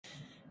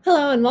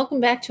Hello and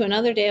welcome back to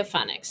another day of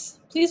phonics.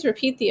 Please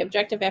repeat the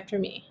objective after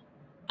me.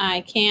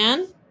 I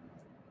can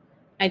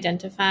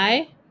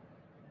identify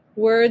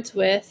words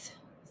with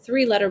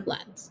three-letter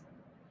blends.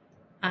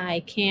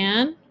 I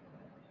can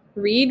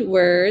read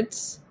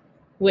words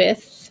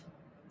with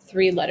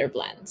three-letter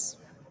blends.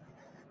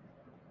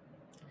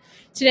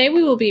 Today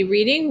we will be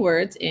reading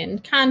words in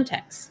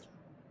context.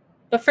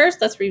 But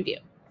first, let's review.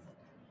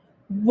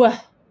 W,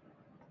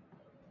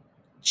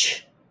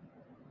 ch,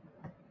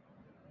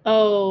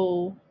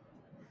 o,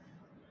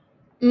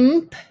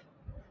 mp,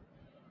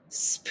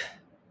 sp,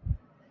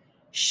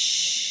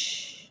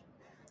 sh,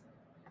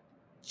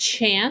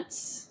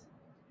 chance,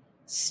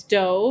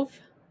 stove,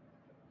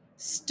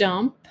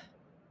 stump,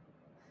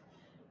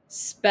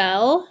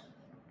 spell,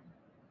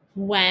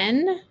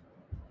 when,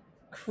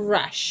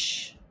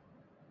 crush.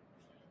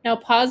 Now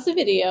pause the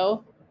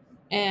video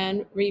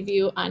and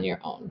review on your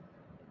own.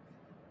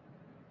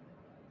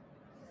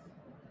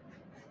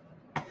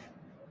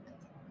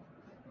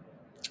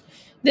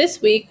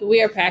 This week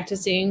we are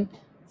practicing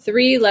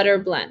three-letter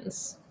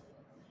blends.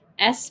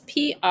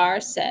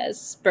 SPR says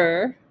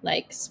spur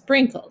like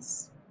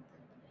sprinkles.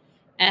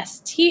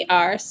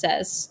 STR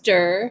says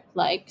stir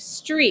like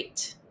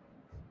street.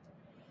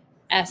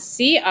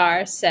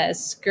 SCR says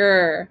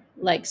skr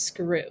like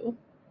screw.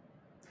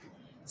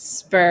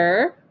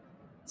 Spur,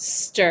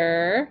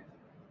 stir,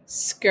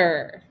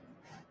 skr.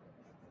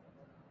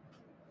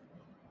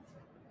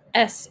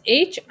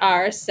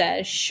 SHR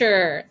says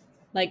sure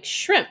like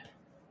shrimp.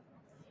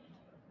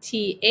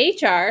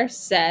 THR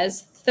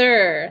says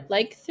thir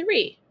like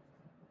three.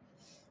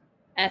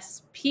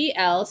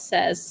 SPL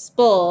says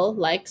spull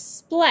like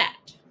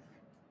splat.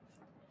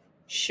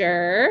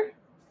 Sure,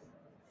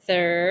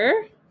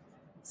 thir,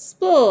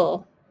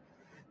 spull.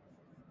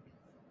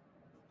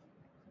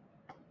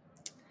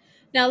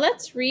 Now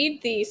let's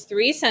read these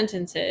three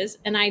sentences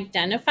and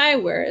identify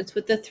words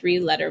with the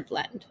three-letter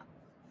blend.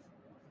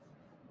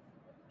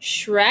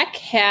 Shrek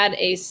had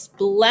a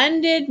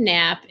splendid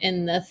nap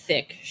in the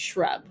thick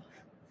shrub.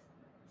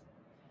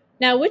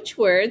 Now, which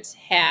words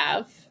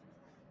have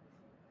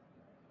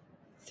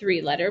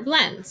three-letter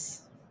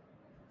blends?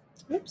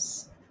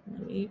 Oops,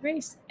 let me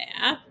erase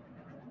that.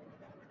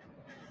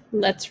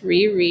 Let's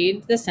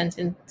reread the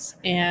sentence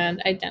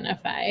and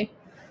identify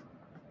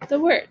the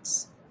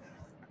words.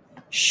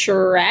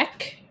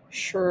 Shrek,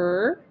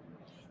 sure,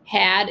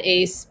 had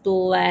a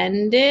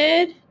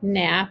splendid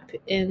nap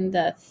in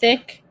the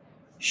thick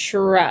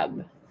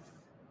shrub.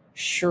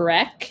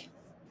 Shrek,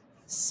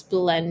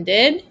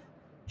 splendid,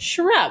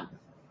 shrub.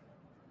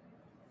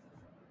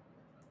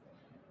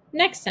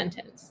 Next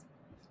sentence.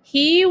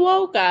 He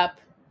woke up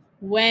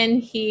when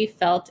he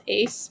felt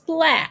a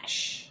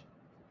splash.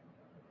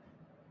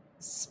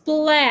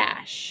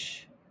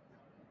 Splash,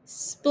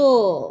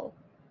 spull.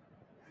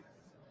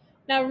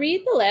 Now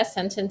read the last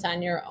sentence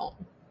on your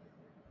own.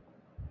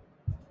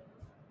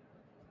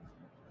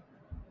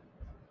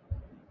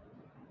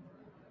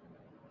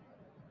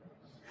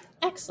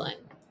 Excellent.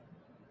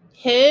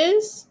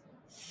 His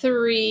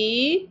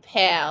three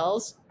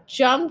pals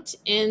jumped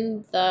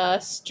in the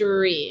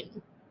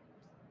stream.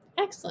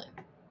 Excellent.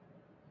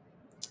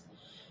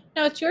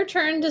 Now it's your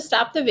turn to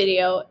stop the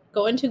video,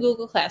 go into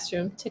Google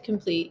Classroom to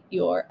complete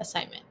your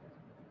assignment.